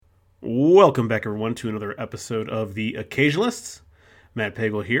Welcome back, everyone, to another episode of the Occasionalists. Matt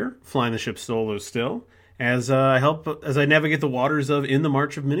Pagel here, flying the ship solo still, as I navigate the waters of In the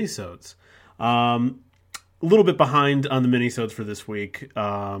March of Minisodes. A little bit behind on the Minisodes for this week.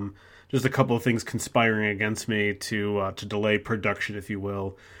 Just a couple of things conspiring against me to delay production, if you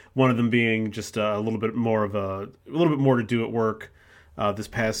will. One of them being just a little bit more to do at work this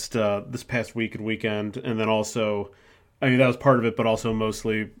past week and weekend, and then also. I mean, that was part of it, but also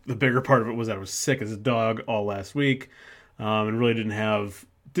mostly the bigger part of it was that I was sick as a dog all last week, and really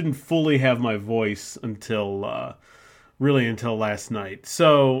didn't fully have my voice until last night.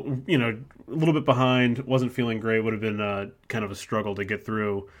 So, a little bit behind, wasn't feeling great, would have been kind of a struggle to get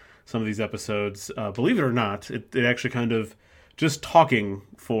through some of these episodes. Believe it or not, it actually kind of, just talking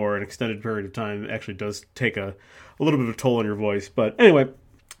for an extended period of time actually does take a little bit of a toll on your voice. But anyway,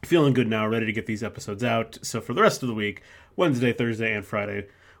 feeling good now, ready to get these episodes out. So for the rest of the week, Wednesday, Thursday, and Friday,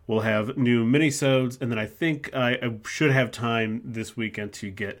 we'll have new minisodes, and then I think I should have time this weekend to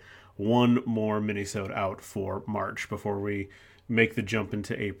get one more minisode out for March before we make the jump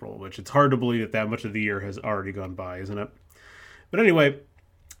into April, which it's hard to believe that much of the year has already gone by, isn't it? But anyway,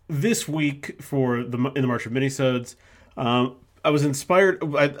 this week for In the March of Minisodes, I was inspired.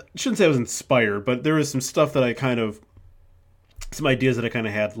 I shouldn't say I was inspired, but there was some stuff that some ideas that I kind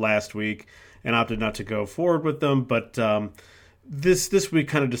of had last week and opted not to go forward with them. But this week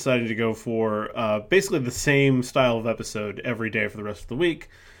kind of decided to go for basically the same style of episode every day for the rest of the week.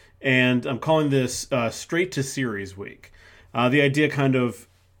 And I'm calling this straight to series week. The idea kind of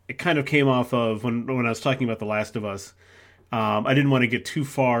came off of when I was talking about The Last of Us. I didn't want to get too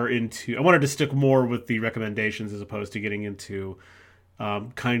far into. I wanted to stick more with the recommendations as opposed to getting into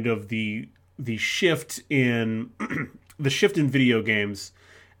kind of the shift in the shift in video games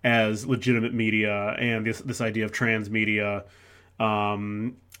as legitimate media and this idea of transmedia.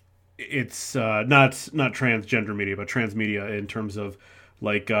 It's not transgender media, but transmedia in terms of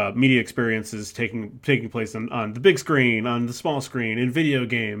media experiences taking place on the big screen, on the small screen, in video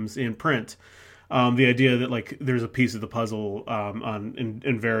games, in print. The idea that there's a piece of the puzzle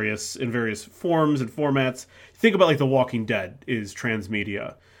in various forms and formats. Think about The Walking Dead is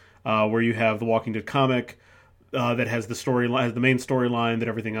transmedia, where you have the Walking Dead comic that has the storyline, has the main storyline that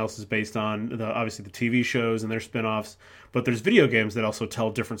everything else is based on. Obviously the TV shows and their spin-offs, but there's video games that also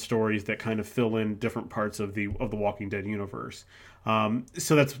tell different stories that kind of fill in different parts of the Walking Dead universe.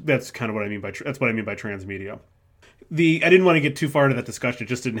 So that's kind of what I mean by transmedia. I didn't want to get too far into that discussion. It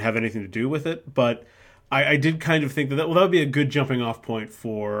just didn't have anything to do with it. But I did kind of think that would be a good jumping off point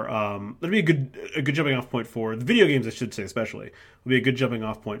for that'd be a good jumping off point for the video games, I should say, especially would be a good jumping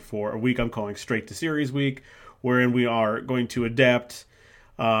off point for a week I'm calling Straight to Series Week, wherein we are going to adapt.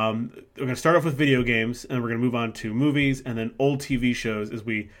 We're going to start off with video games, and we're going to move on to movies and then old TV shows as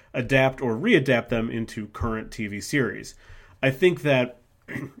we adapt or readapt them into current TV series. I think the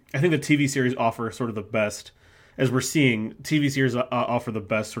TV series offer sort of the best. As we're seeing, TV series offer the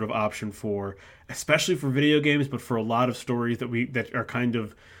best sort of option for, especially for video games, but for a lot of stories that are kind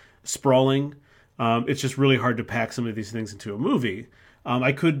of sprawling. It's just really hard to pack some of these things into a movie.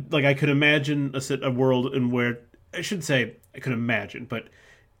 I could imagine a world in where, I should say I could imagine, but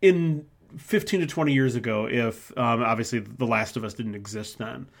in 15 to 20 years ago, if obviously The Last of Us didn't exist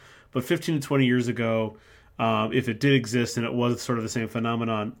then, but 15 to 20 years ago, if it did exist and it was sort of the same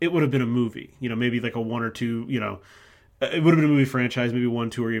phenomenon, it would have been a movie. Maybe like a one or two. It would have been a movie franchise, maybe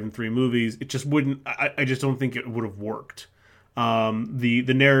 1, 2, or even 3 movies. It just wouldn't. I just don't think it would have worked. The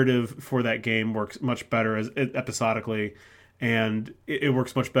narrative for that game works much better as episodically, and it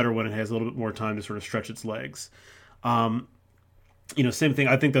works much better when it has a little bit more time to sort of stretch its legs. Same thing.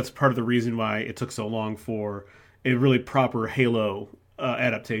 I think that's part of the reason why it took so long for a really proper Halo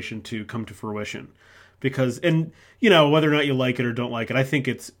adaptation to come to fruition. Because, whether or not you like it or don't like it, I think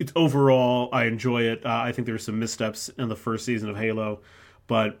it's overall, I enjoy it. I think there's some missteps in the first season of Halo,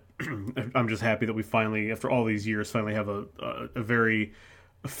 but I'm just happy that we finally, after all these years, finally have a very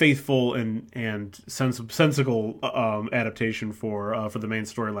faithful and sensible adaptation for the main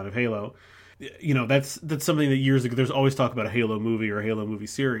storyline of Halo. That's something that years ago, there's always talk about a Halo movie or a Halo movie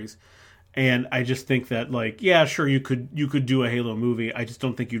series. And I just think that, yeah, sure, you could do a Halo movie. I just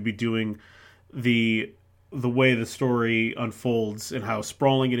don't think you'd be doing the way the story unfolds and how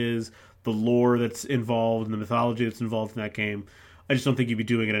sprawling it is, the lore that's involved and the mythology that's involved in that game. I just don't think you'd be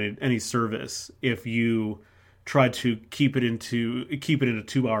doing it any service if you tried to keep it in a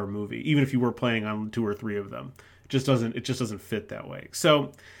 2-hour movie, even if you were playing on 2 or 3 of them. It just doesn't fit that way.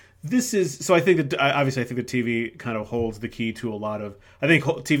 So I think that obviously I think that TV kind of holds the key to a lot of. I think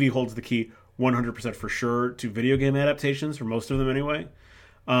TV holds the key 100% for sure to video game adaptations, for most of them anyway.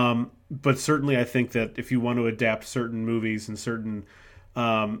 But certainly, I think that if you want to adapt certain movies and certain,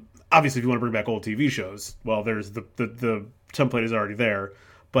 obviously, if you want to bring back old TV shows, well, there's the template is already there.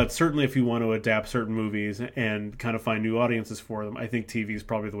 But certainly, if you want to adapt certain movies and kind of find new audiences for them, I think TV is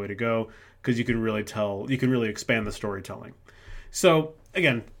probably the way to go because you can really expand the storytelling. So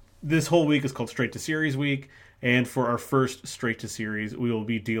again, this whole week is called Straight to Series Week, and for our first Straight to Series, we will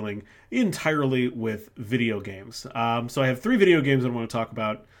be dealing entirely with video games. So I have 3 video games I want to talk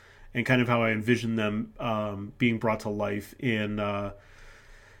about, and kind of how I envision them being brought to life in a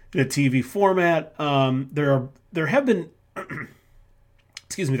TV format. There have been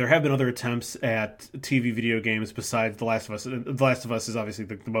there have been other attempts at TV video games besides The Last of Us. The Last of Us is obviously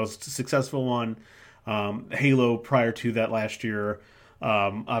the most successful one. Halo prior to that last year,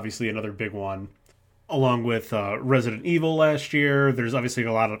 obviously another big one. Along with Resident Evil last year, there's obviously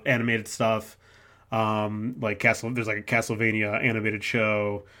a lot of animated stuff. There's like a Castlevania animated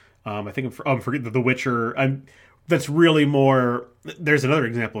show. I think I'm forgetting The Witcher. That's really more. There's another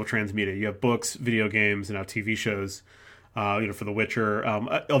example of transmedia. You have books, video games, and now TV shows. For The Witcher.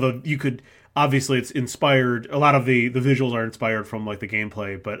 Although you could obviously, it's inspired. A lot of the visuals are inspired from like the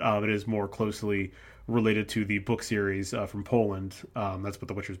gameplay, but it is more closely related to the book series from Poland. That's what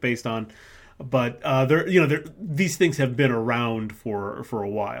The Witcher is based on. But these things have been around for a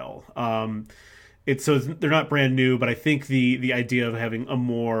while. They're not brand new, but I think the idea of having a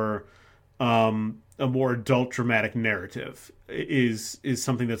more adult dramatic narrative is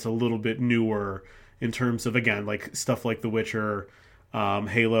something that's a little bit newer in terms of, again, like stuff like The Witcher,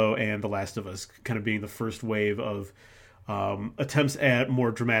 Halo, and The Last of Us kind of being the first wave of attempts at more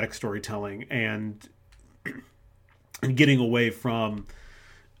dramatic storytelling and getting away from,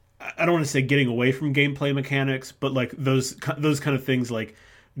 I don't want to say getting away from gameplay mechanics, but like those kind of things, like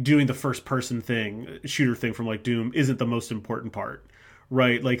doing the first person shooter thing from like Doom isn't the most important part,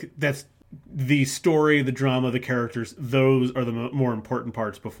 right? Like that's the story, the drama, the characters. Those are the more important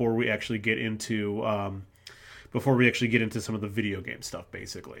parts before we actually get into some of the video game stuff,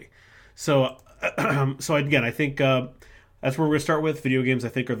 basically. So again, I think that's where we're going to start with. Video games, I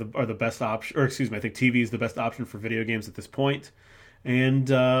think, are the best option, or excuse me, I think TV is the best option for video games at this point. And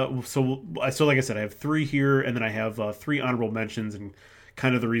so like I said, I have 3 here, and then I have 3 honorable mentions and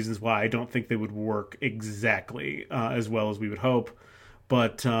kind of the reasons why I don't think they would work exactly as well as we would hope.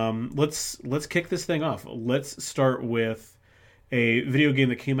 But let's kick this thing off. Let's start with a video game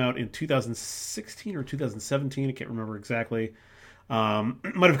that came out in 2016 or 2017. I can't remember exactly. It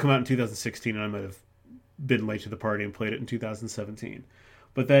might have come out in 2016, and I might have been late to the party and played it in 2017.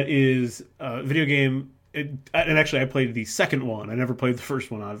 But that is a video game. And actually, I played the second one. I never played the first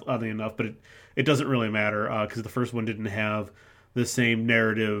one, oddly enough. But it doesn't really matter because the first one didn't have the same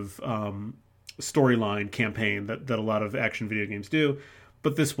narrative storyline campaign that a lot of action video games do.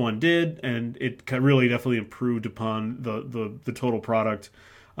 But this one did, and it really definitely improved upon the total product,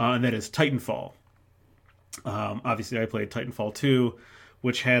 and that is Titanfall. Obviously, I played Titanfall 2,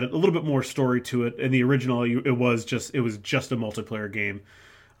 which had a little bit more story to it. In the original, it was just a multiplayer game,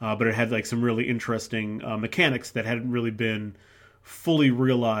 but it had like some really interesting mechanics that hadn't really been fully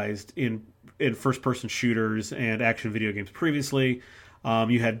realized in first-person shooters and action video games previously.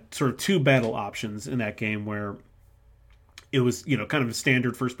 You had sort of 2 battle options in that game where it was, kind of a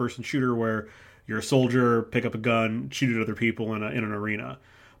standard first-person shooter where you're a soldier, pick up a gun, shoot at other people in an arena.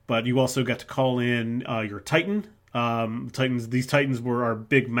 But you also got to call in your Titan. These Titans were our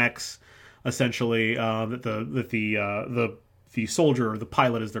big mechs, essentially, that the soldier, or the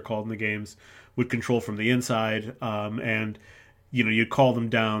pilot as they're called in the games, would control from the inside. And you'd call them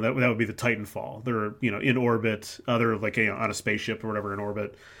down. That would be the Titanfall. They're in orbit. They're like on a spaceship or whatever in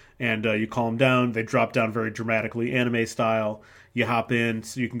orbit. And you call them down. They drop down very dramatically, anime style. You hop in,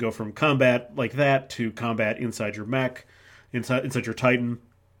 so you can go from combat like that to combat inside your mech, inside your Titan.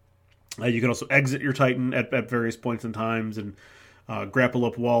 You can also exit your Titan at various points in times and grapple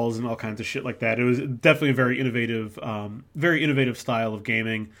up walls and all kinds of shit like that. It was definitely a very innovative style of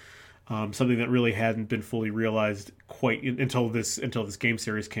gaming. Something that really hadn't been fully realized quite until this game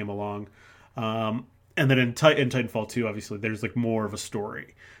series came along. And then in Titanfall 2, obviously, there's like more of a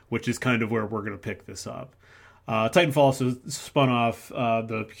story, which is kind of where we're going to pick this up. Titanfall also spun off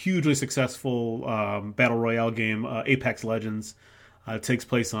the hugely successful battle royale game Apex Legends. It takes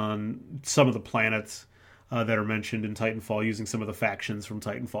place on some of the planets that are mentioned in Titanfall, using some of the factions from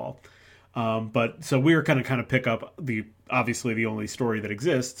Titanfall. But so we're kind of pick up obviously the only story that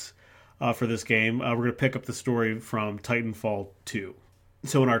exists for this game. We're going to pick up the story from Titanfall 2.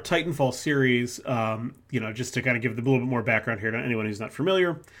 So in our Titanfall series, just to kind of give a little bit more background here to anyone who's not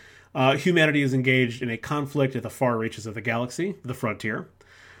familiar, humanity is engaged in a conflict at the far reaches of the galaxy, the Frontier.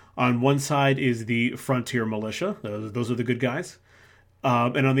 On one side is the Frontier Militia. Those are the good guys.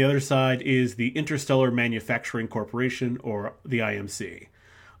 And on the other side is the Interstellar Manufacturing Corporation, or the IMC.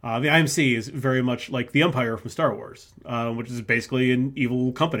 The IMC is very much like the Empire from Star Wars, which is basically an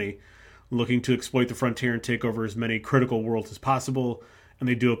evil company looking to exploit the frontier and take over as many critical worlds as possible, and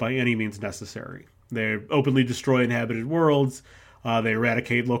they do it by any means necessary. They openly destroy inhabited worlds. They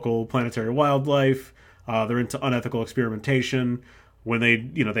eradicate local planetary wildlife. They're into unethical experimentation. When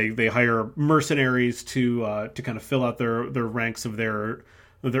they hire mercenaries to kind of fill out their ranks of their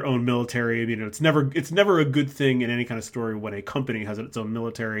own military. It's never a good thing in any kind of story when a company has its own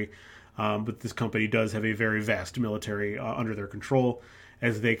military, but this company does have a very vast military under their control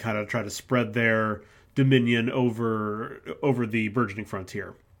as they kind of try to spread their dominion over the burgeoning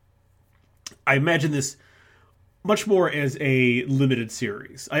frontier. I imagine this much more as a limited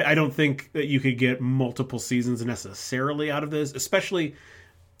series. I don't think that you could get multiple seasons necessarily out of this, especially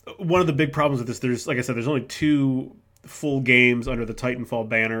one of the big problems with this. There's, like I said, there's only 2 full games under the Titanfall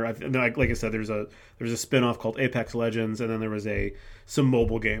banner. Like I said, there's a spin-off called Apex Legends, and then there was some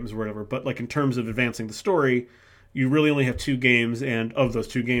mobile games or whatever. But like in terms of advancing the story, you really only have 2 games, and of those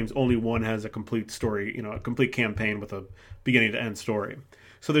 2 games, only one has a complete story, a complete campaign with a beginning to end story.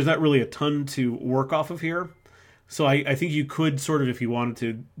 So there's not really a ton to work off of here. So I think you could sort of, if you wanted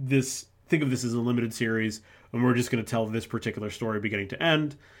to, think of this as a limited series, and we're just going to tell this particular story beginning to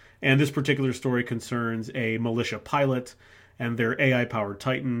end. And this particular story concerns a militia pilot and their AI-powered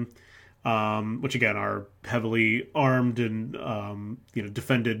Titan, which again are heavily armed and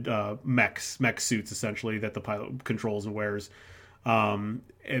defended mech suits essentially that the pilot controls and wears.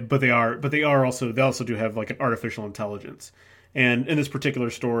 But they also do have like an artificial intelligence. And in this particular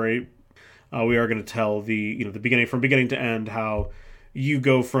story, we are going to tell the beginning to end how you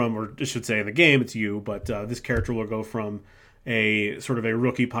go from, or I should say in the game it's you, but this character will go from a sort of a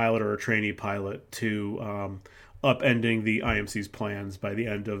rookie pilot or a trainee pilot to upending the IMC's plans by the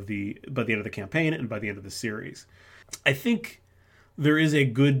end of the campaign and by the end of the series. I think there's a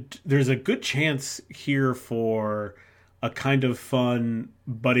good chance here for a kind of fun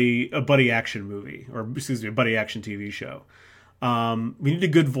buddy action movie, or excuse me, a buddy action TV show. We need a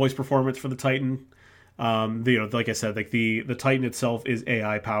good voice performance for the Titan. Like I said, like the Titan itself is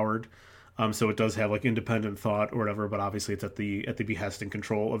AI powered, so it does have like independent thought or whatever. But obviously, it's at the behest and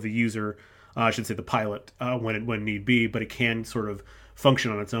control of the user. I should say the pilot when need be, but it can sort of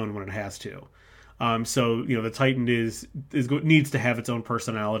function on its own when it has to. So the Titan needs to have its own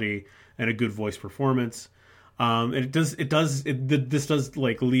personality and a good voice performance. And this does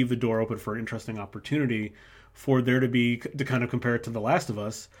like leave the door open for an interesting opportunity for there to kind of compare it to The Last of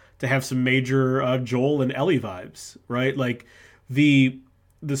Us, to have some major Joel and Ellie vibes, right? Like the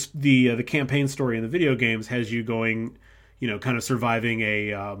campaign story in the video games has you going, kind of surviving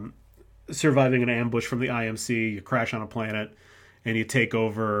an ambush from the IMC. You crash on a planet, and you take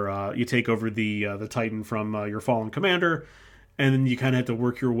over the Titan from your fallen commander, and then you kind of have to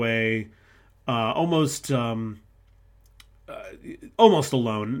work your way almost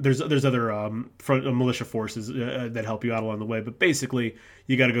alone. There's other militia forces that help you out along the way, but basically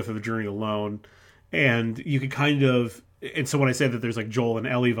you got to go through the journey alone. And you could kind of, and so when I say that there's like Joel and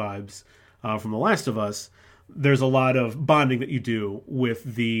Ellie vibes from The Last of Us, there's a lot of bonding that you do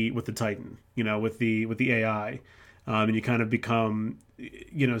with the Titan, with the AI, and you kind of become,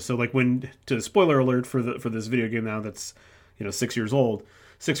 so like to spoiler alert for this video game now that's 6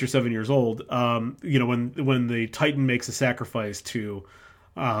 or 7 years old, when the Titan makes a sacrifice to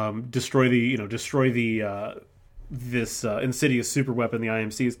destroy this insidious super weapon the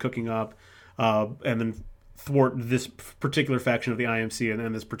IMC is cooking up, and then thwart this particular faction of the IMC and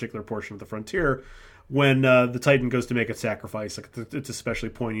then this particular portion of the frontier. When the Titan goes to make a sacrifice, it's especially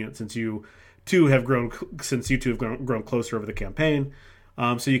poignant since you two have grown closer over the campaign.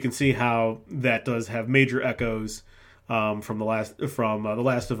 So you can see how that does have major echoes from the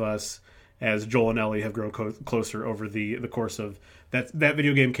Last of Us, as Joel and Ellie have grown closer over the course of that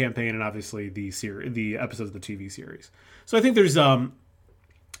video game campaign, and obviously the episodes of the TV series. So I think there's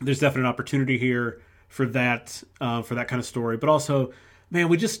definitely an opportunity here for that kind of story, but also, man,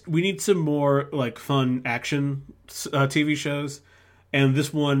 we need some more like fun action TV shows, and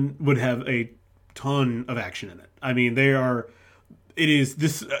this one would have a ton of action in it. I mean, this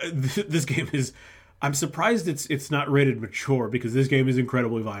game is. I'm surprised it's not rated mature, because this game is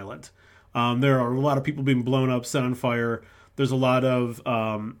incredibly violent. There are a lot of people being blown up, set on fire. There's a lot of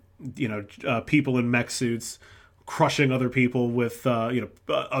people in mech suits crushing other people with other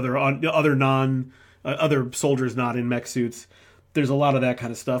soldiers not in mech suits. There's a lot of that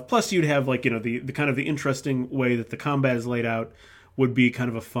kind of stuff. Plus, you'd have the kind of the interesting way that the combat is laid out, would be kind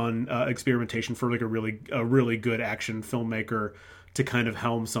of a fun experimentation for like a really good action filmmaker to kind of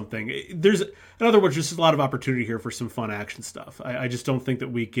helm something. There's, in other words, just a lot of opportunity here for some fun action stuff. I just don't think that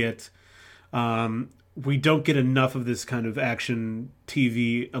we don't get enough of this kind of action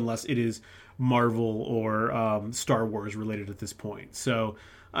TV unless it is Marvel or Star Wars related at this point. So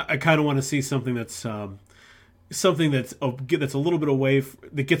I kind of want to see something that's a little bit away,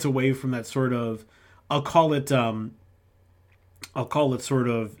 that gets away from that sort of, I'll call it sort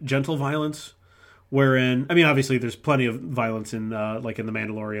of gentle violence. Wherein, I mean, obviously there's plenty of violence in like in The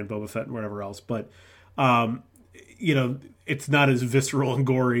Mandalorian, Boba Fett, and whatever else, but it's not as visceral and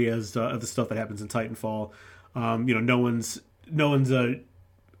gory as the stuff that happens in Titanfall.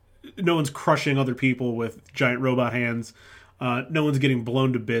 No one's crushing other people with giant robot hands. No one's getting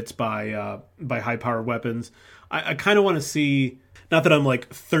blown to bits by high powered weapons. I kind of want to see, not that I'm like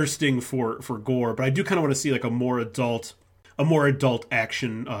thirsting for gore, but I do kind of want to see like a more adult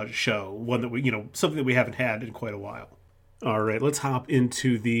action show, one that something that we haven't had in quite a while. All right, let's hop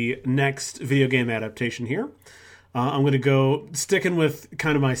into the next video game adaptation here. I'm going to go sticking with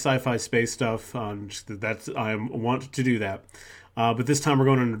kind of my sci-fi space stuff. I want to do that, but this time we're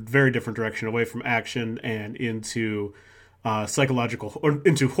going in a very different direction, away from action and into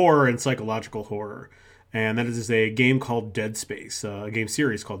into horror and psychological horror. And that is a game called Dead Space, a game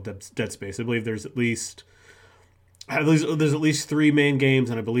series called Dead Space. I believe there's at least 3 main games,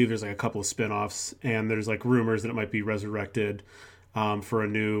 and I believe there's like a couple of spin-offs, and there's like rumors that it might be resurrected for a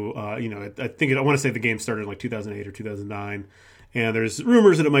new, I want to say the game started in like 2008 or 2009, and there's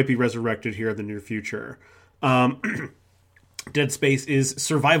rumors that it might be resurrected here in the near future. Dead Space is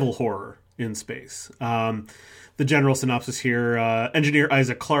survival horror in space. The general synopsis here, engineer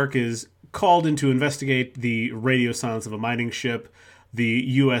Isaac Clarke is called in to investigate the radio silence of a mining ship,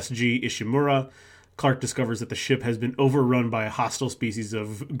 the USG Ishimura. Clarke discovers that the ship has been overrun by a hostile species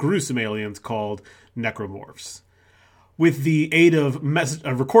of gruesome aliens called necromorphs. With the aid of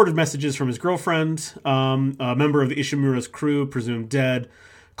recorded messages from his girlfriend, a member of the Ishimura's crew, presumed dead,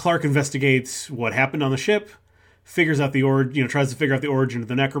 Clarke investigates what happened on the ship, tries to figure out the origin of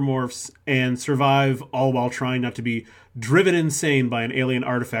the necromorphs, and survive, all while trying not to be driven insane by an alien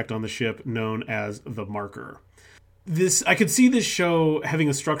artifact on the ship known as the Marker. I could see this show having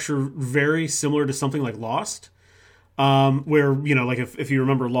a structure very similar to something like Lost, where, like if you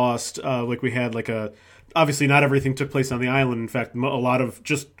remember Lost, like we had obviously not everything took place on the island. In fact, a lot of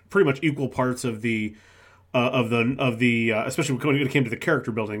just pretty much equal parts of the especially when it came to the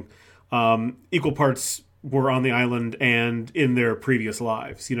character building, equal parts were on the island and in their previous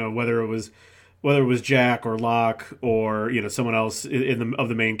lives. Whether it was Jack or Locke or someone else of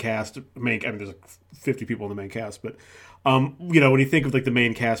the main cast. There's like 50 people in the main cast, but when you think of like the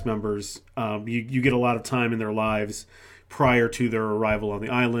main cast members, you get a lot of time in their lives prior to their arrival on the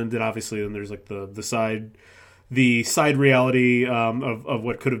island, and obviously then there's like the side reality of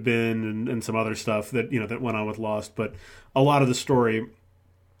what could have been and some other stuff that that went on with Lost. But a lot of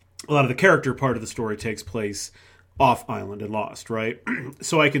the character part of the story takes place off island and Lost, right?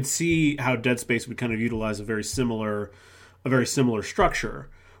 So I could see how Dead Space would kind of utilize a very similar structure,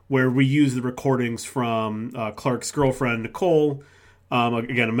 where we use the recordings from Clark's girlfriend Nicole,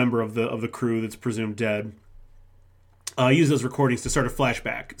 again a member of the crew that's presumed dead. Use those recordings to start a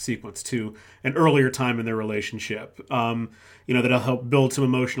flashback sequence to an earlier time in their relationship. That'll help build some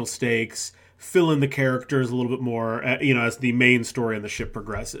emotional stakes, fill in the characters a little bit more, as the main story on the ship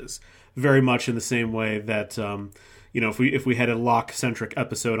progresses. Very much in the same way that, if we had a Locke-centric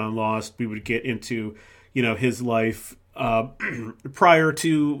episode on Lost, we would get into, his life prior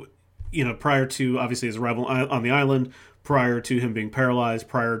to obviously his arrival on the island, prior to him being paralyzed,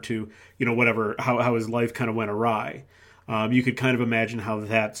 prior to, how his life kind of went awry. You could kind of imagine how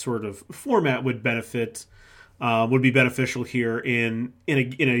that sort of format would be beneficial here in a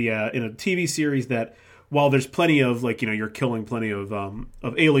TV series that, while there's plenty of you're killing plenty of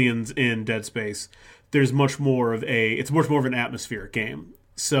aliens in Dead Space, it's much more of an atmospheric game.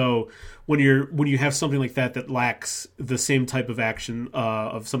 So when you have something like that lacks the same type of action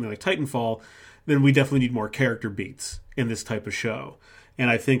of something like Titanfall, then we definitely need more character beats in this type of show. And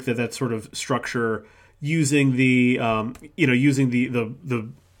I think that sort of structure, using the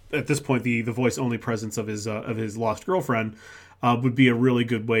at this point the voice only presence of his lost girlfriend, would be a really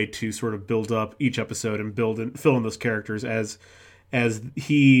good way to sort of build up each episode and fill in those characters as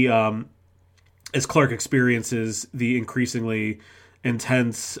Clarke experiences the increasingly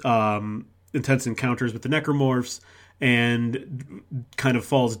intense encounters with the necromorphs and kind of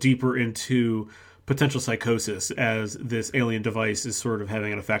falls deeper into potential psychosis as this alien device is sort of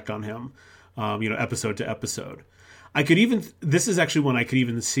having an effect on him, episode to episode. I could even this is actually one I could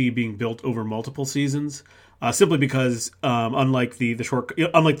even see being built over multiple seasons, simply because unlike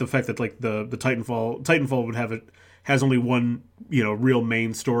unlike the fact that like the Titanfall would have has only one real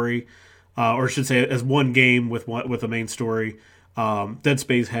main story, or I should say as one game with a main story. Dead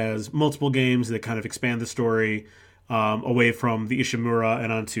Space has multiple games that kind of expand the story away from the Ishimura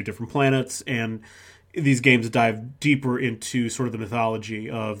and onto different planets, and these games dive deeper into sort of the mythology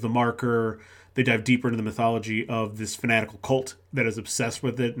of the marker. They dive deeper into the mythology of this fanatical cult that is obsessed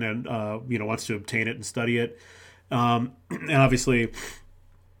with it and wants to obtain it and study it. And obviously,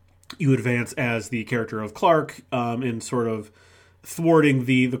 you advance as the character of Clark in sort of thwarting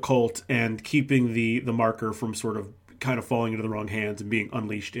the cult and keeping the marker from sort of kind of falling into the wrong hands and being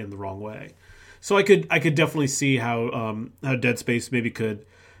unleashed in the wrong way. So I could definitely see how Dead Space maybe could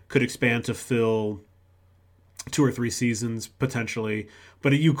expand to fill 2 or 3 seasons potentially,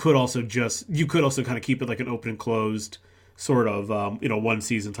 but you could also kind of keep it like an open and closed sort of one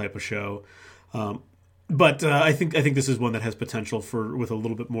season type of show. But I think this is one that has potential with a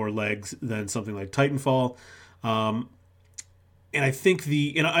little bit more legs than something like Titanfall. And I think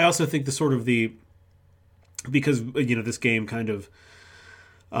I also think the sort of because this game kind of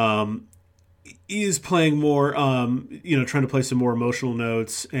is playing more, trying to play some more emotional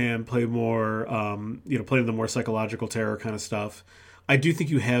notes and play more, playing the more psychological terror kind of stuff. I do think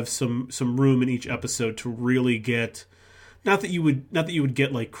you have some room in each episode to really get, not that you would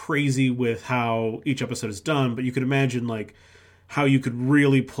get like crazy with how each episode is done, but you could imagine like how you could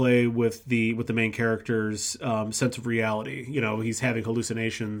really play with the main character's sense of reality. He's having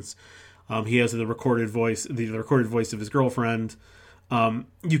hallucinations. He has the recorded voice of his girlfriend.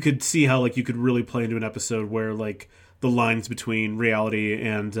 You could see how like you could really play into an episode where like the lines between reality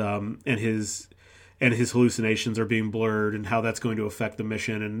and his hallucinations are being blurred, and how that's going to affect the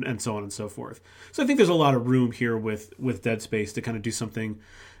mission, and so on and so forth. So I think there's a lot of room here with Dead Space to kind of do something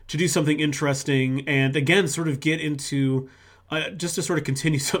interesting, and again sort of get into just to sort of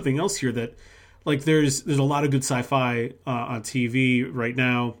continue something else here, that like there's a lot of good sci-fi on TV right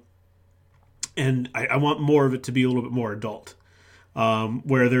now, and I want more of it to be a little bit more adult.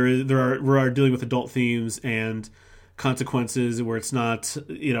 Where we are dealing with adult themes and consequences, where it's not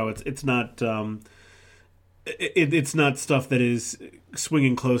it's not stuff that is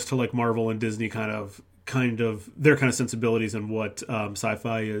swinging close to like Marvel and Disney kind of their kind of sensibilities and what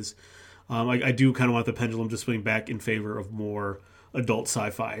sci-fi is. I do kind of want the pendulum to swing back in favor of more adult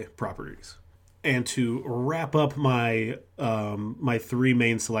sci-fi properties. And to wrap up my 3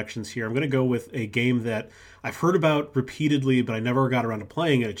 main selections here, I'm going to go with a game that I've heard about repeatedly, but I never got around to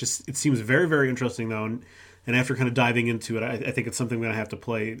playing it. It seems very, very interesting, though, and after kind of diving into it, I think it's something I'm going to have to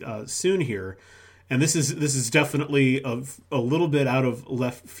play soon here. And this is definitely a little bit out of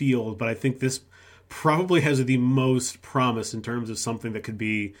left field, but I think this probably has the most promise in terms of something that could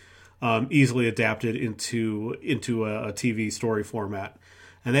be easily adapted into a TV story format,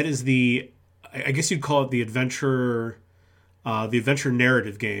 and that is I guess you'd call it the adventure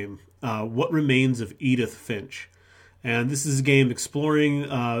narrative game, What Remains of Edith Finch. And this is a game exploring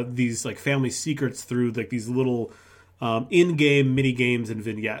these like family secrets through like these little in-game mini games and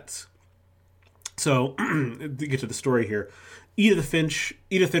vignettes. So to get to the story here, Edith Finch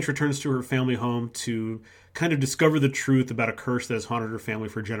returns to her family home to kind of discover the truth about a curse that has haunted her family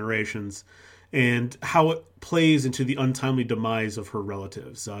for generations, and how it plays into the untimely demise of her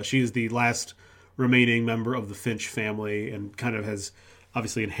relatives. She is the last remaining member of the Finch family and kind of has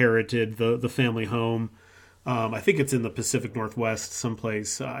obviously inherited the family home. I think it's in the Pacific Northwest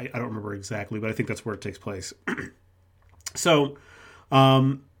someplace. I don't remember exactly, but I think that's where it takes place. So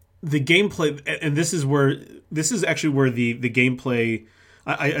the gameplay, and this is actually where the gameplay,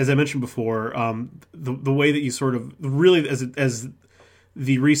 as I mentioned before, the way that you sort of really, as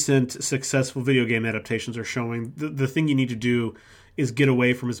the recent successful video game adaptations are showing, the thing you need to do is get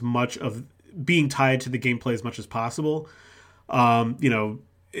away from as much of being tied to the gameplay as much as possible. You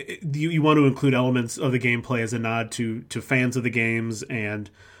want to include elements of the gameplay as a nod to fans of the games, and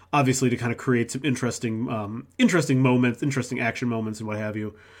obviously to kind of create some interesting moments, interesting action moments, and what have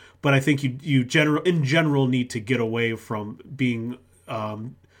you. But I think you in general need to get away from being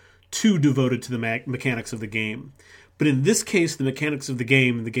too devoted to the mechanics of the game. But in this case, the mechanics of the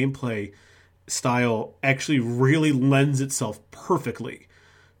game and the gameplay style actually really lends itself perfectly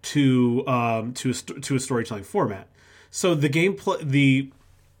to a storytelling format. So the gameplay,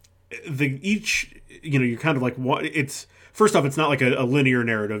 you're kind of like, what it's, first off, it's not like a linear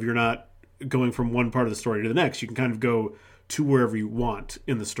narrative. You're not going from one part of the story to the next. You can kind of go to wherever you want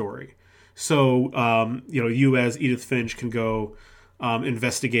in the story. So you as Edith Finch can go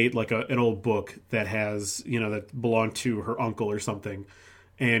investigate like an old book that has, that belonged to her uncle or something,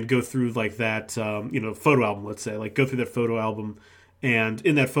 and go through like that, photo album, let's say, like go through that photo album. And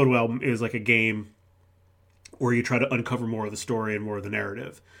in that photo album is like a game where you try to uncover more of the story and more of the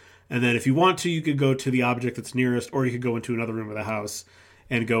narrative. And then if you want to, you could go to the object that's nearest, or you could go into another room of the house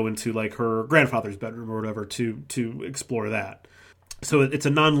and go into like her grandfather's bedroom or whatever to explore that. So it's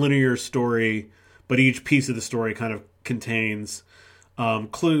a non-linear story, but each piece of the story kind of contains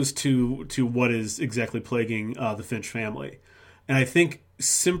clues to what is exactly plaguing the Finch family. And I think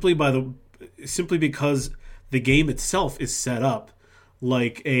simply because the game itself is set up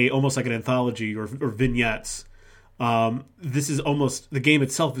like almost like an anthology or vignettes. The game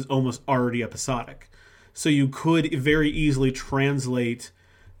itself is almost already episodic. So you could very easily translate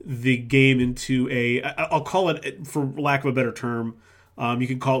the game into I'll call it, for lack of a better term, you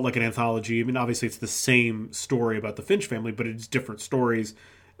can call it like an anthology. I mean, obviously it's the same story about the Finch family, but it's different stories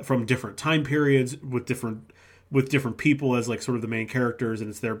from different time periods with different people as like sort of the main characters, and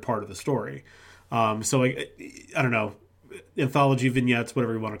it's their part of the story. So like, I don't know, anthology, vignettes,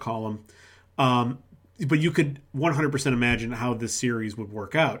 whatever you want to call them. But you could 100% imagine how this series would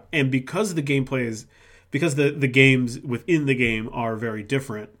work out. And because the games within the game are very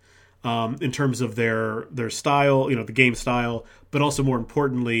different in terms of their style, the game style, but also more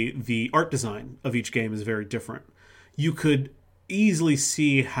importantly, the art design of each game is very different. You could easily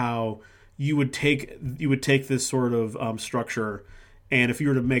see how you would take this sort of structure, and if you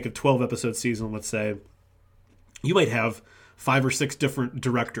were to make a 12 episode season, let's say, you might have 5 or 6 different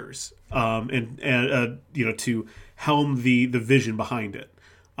directors, and to helm the vision behind it.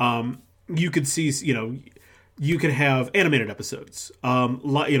 You could see, you could have animated episodes,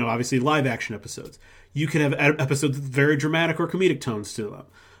 obviously live action episodes. You could have episodes with very dramatic or comedic tones to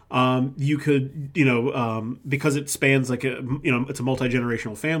them. You could, because it spans like it's a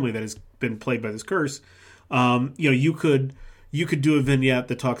multi-generational family that has been plagued by this curse. You could do a vignette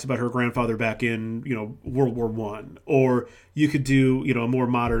that talks about her grandfather back in, World War I, or you could do, a more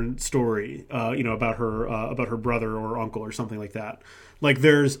modern story, about her brother or uncle or something like that. Like,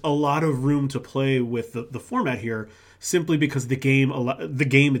 there's a lot of room to play with the format here, simply because the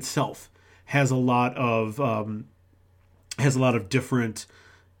game itself has a lot of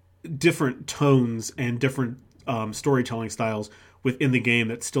different tones and different storytelling styles within the game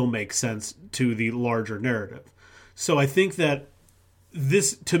that still make sense to the larger narrative. So I think that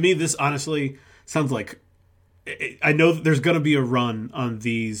this honestly sounds like, I know that there's going to be a run on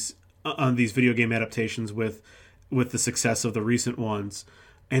these video game adaptations with the success of the recent ones,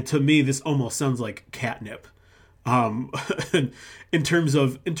 and to me this almost sounds like catnip. In terms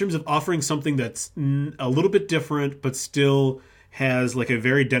of offering something that's a little bit different, but still has like a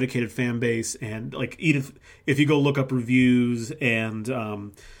very dedicated fan base, and like Edith, if you go look up reviews and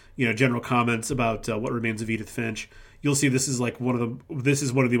general comments about What Remains of Edith Finch, you'll see this is one of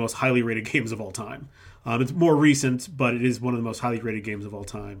the most highly rated games of all time. It's more recent, but it is one of the most highly rated games of all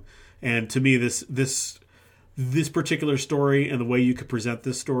time. And to me, this particular story and the way you could present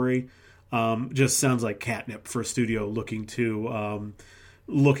this story just sounds like catnip for a studio looking to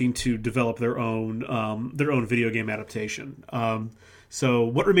develop their own video game adaptation. So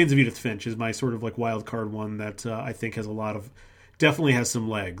What Remains of Edith Finch is my sort of like wild card one that I think definitely has some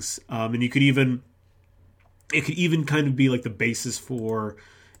legs. And it could even kind of be like the basis for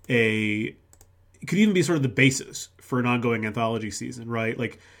it could even be sort of the basis for an ongoing anthology season, right?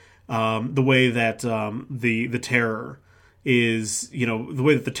 Like the way that the Terror is, the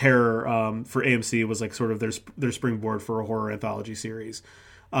way that the Terror for AMC was like sort of their springboard for a horror anthology series.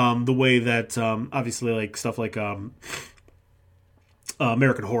 The way that obviously like stuff like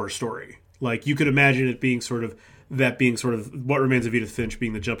American Horror Story, like you could imagine it being sort of What Remains of Edith Finch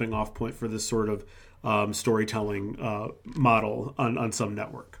being the jumping off point for this sort of storytelling model on some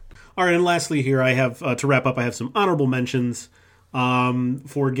network. All right, and lastly here I have, to wrap up, I have some honorable mentions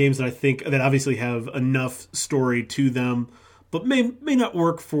for games that I think that obviously have enough story to them, but may not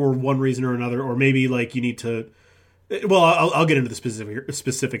work for one reason or another, or maybe like you need to. Well, I'll get into the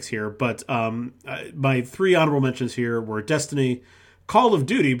specifics here, but my 3 honorable mentions here were Destiny, Call of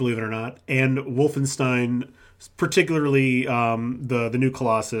Duty, believe it or not, and Wolfenstein, particularly the new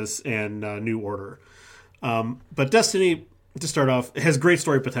Colossus and New Order. But Destiny, to start off, has great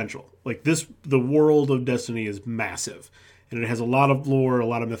story potential. Like the world of Destiny is massive, and it has a lot of lore, a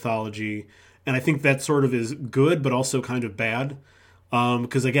lot of mythology, and I think that sort of is good, but also kind of bad.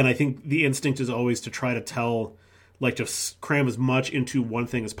 Because again, I think the instinct is always to try to just cram as much into one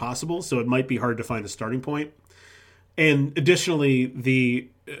thing as possible, so it might be hard to find a starting point. And additionally, the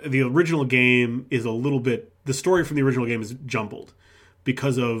original game is the story from the original game is jumbled.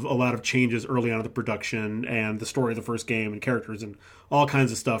 because of a lot of changes early on in the production, and the story of the first game and characters and all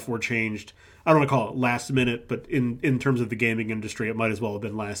kinds of stuff were changed. I don't want to call it last minute, but in terms of the gaming industry, it might as well have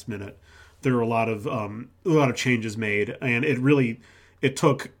been last minute. There were a lot of changes made, and it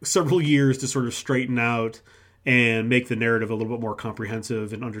took several years to sort of straighten out and make the narrative a little bit more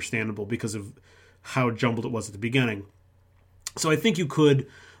comprehensive and understandable because of how jumbled it was at the beginning. So I think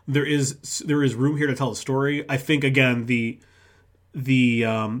there is room here to tell a story. I think, again, the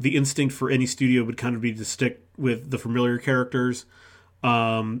instinct for any studio would kind of be to stick with the familiar characters.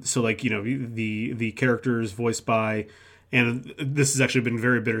 So like, the characters voiced by, and this has actually been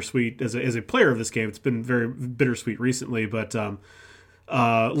very bittersweet as a player of this game. It's been very bittersweet recently, but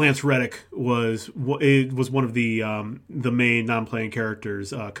Lance Reddick was one of the main non-playing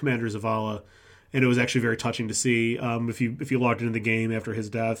characters, Commander Zavala, and it was actually very touching to see. If you logged into the game after his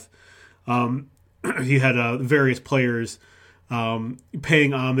death, he had various players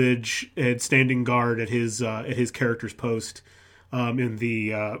paying homage and standing guard at his character's post in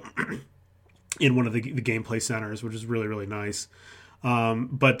one of the gameplay centers, which is really, really nice.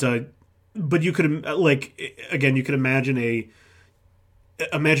 But you could you could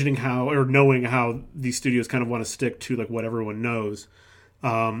imagining how, or knowing how these studios kind of want to stick to like what everyone knows.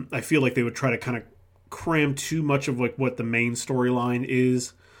 I feel like they would try to kind of cram too much of like what the main storyline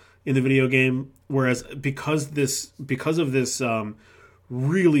is in the video game, whereas because of this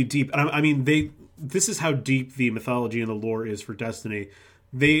really deep, this is how deep the mythology and the lore is for Destiny.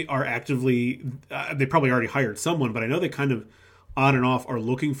 They are actively, they probably already hired someone, but I know they kind of on and off are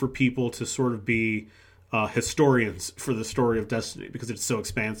looking for people to sort of be historians for the story of Destiny because it's so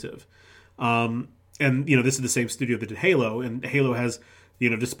expansive. And this is the same studio that did Halo, and Halo has,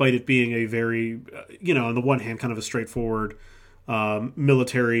 despite it being a very, on the one hand, kind of a straightforward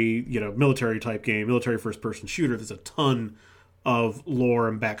military type game, military first person shooter, there's a ton of lore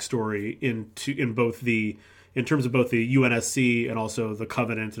and backstory in terms of both the UNSC and also the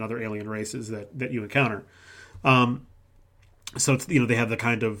Covenant and other alien races that you encounter. So it's, they have the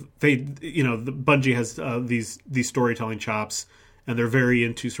kind of, the Bungie has these storytelling chops, and they're very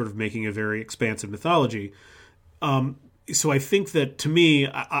into sort of making a very expansive mythology. So I think that, to me,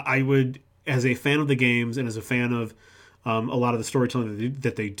 I would, as a fan of the games and as a fan of a lot of the storytelling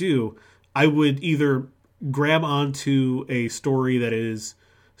that they do, I would either grab onto a story that is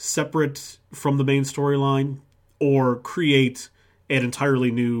separate from the main storyline, or create an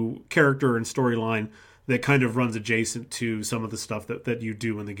entirely new character and storyline that kind of runs adjacent to some of the stuff that you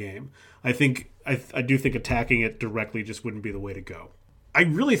do in the game. I do think attacking it directly just wouldn't be the way to go. I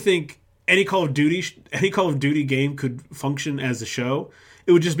really think any Call of Duty game could function as a show.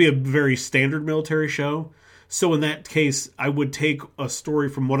 It would just be a very standard military show. So in that case, I would take a story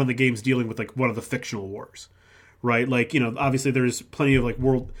from one of the games dealing with like one of the fictional wars, right? Like, obviously there's plenty of like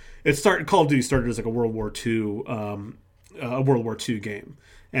Call of Duty started as like a World War II game,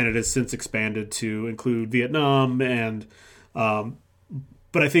 and it has since expanded to include Vietnam and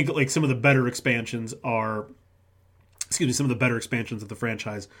but I think like some of the better expansions of the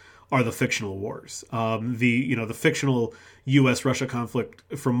franchise are the fictional wars. The fictional U.S.-Russia conflict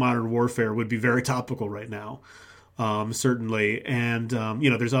from Modern Warfare would be very topical right now, certainly. And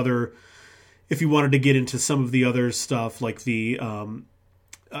there's other. If you wanted to get into some of the other stuff like the Call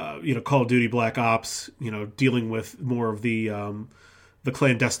of Duty Black Ops, dealing with more of the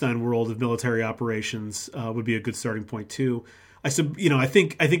clandestine world of military operations, would be a good starting point too. I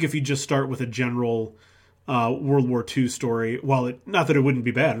think if you just start with a general World War II story, while not that it wouldn't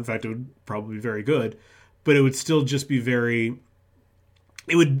be bad, in fact it would probably be very good, but it would still just be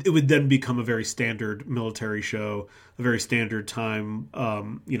it would then become a very standard military show, a very standard time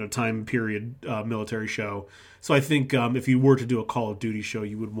period military show. So I think if you were to do a Call of Duty show,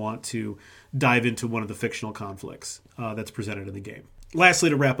 you would want to dive into one of the fictional conflicts that's presented in the game.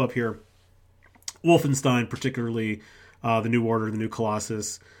 Lastly, to wrap up here, Wolfenstein, particularly the New Order, the New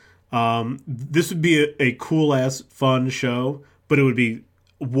Colossus. This would be a cool-ass, fun show, but it would be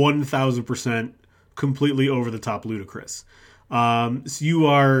 1,000% completely over-the-top ludicrous. So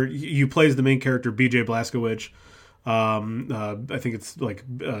you play as the main character, BJ Blazkowicz. I think it's like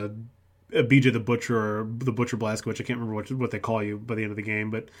BJ the Butcher or the Butcher Blazkowicz. I can't remember what they call you by the end of the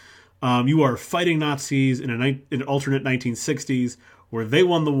game, but you are fighting Nazis in an alternate 1960s where they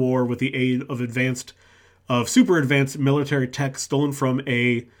won the war with the aid of super advanced military tech stolen from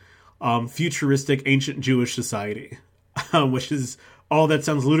a futuristic ancient Jewish society, which is all that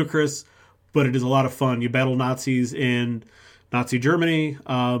sounds ludicrous, but it is a lot of fun. You battle Nazis in Nazi Germany.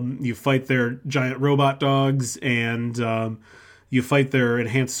 You fight their giant robot dogs, and you fight their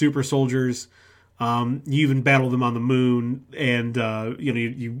enhanced super soldiers. You even battle them on the moon, and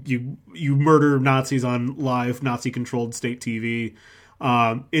you murder Nazis on live Nazi-controlled state TV.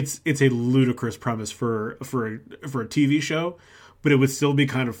 It's a ludicrous premise for a TV show, but it would still be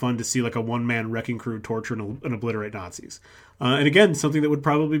kind of fun to see like a one-man wrecking crew torture and obliterate Nazis. And again, something that would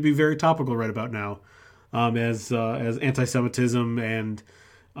probably be very topical right about now, as anti-Semitism and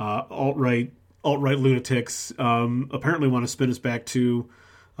alt-right lunatics apparently want to spin us back to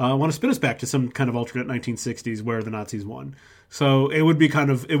some kind of alternate 1960s where the Nazis won. So it would be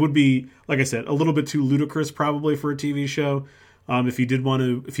like I said, a little bit too ludicrous probably for a TV show. If you did want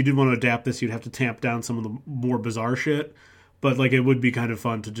to adapt this, you'd have to tamp down some of the more bizarre shit. But like, it would be kind of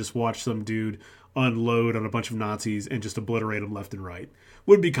fun to just watch some dude unload on a bunch of Nazis and just obliterate them left and right.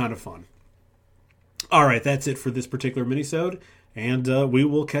 Would be kind of fun. All right, that's it for this particular minisode, and we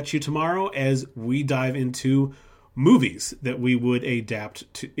will catch you tomorrow as we dive into movies that we would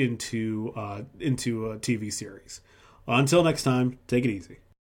adapt into a TV series. Until next time, take it easy.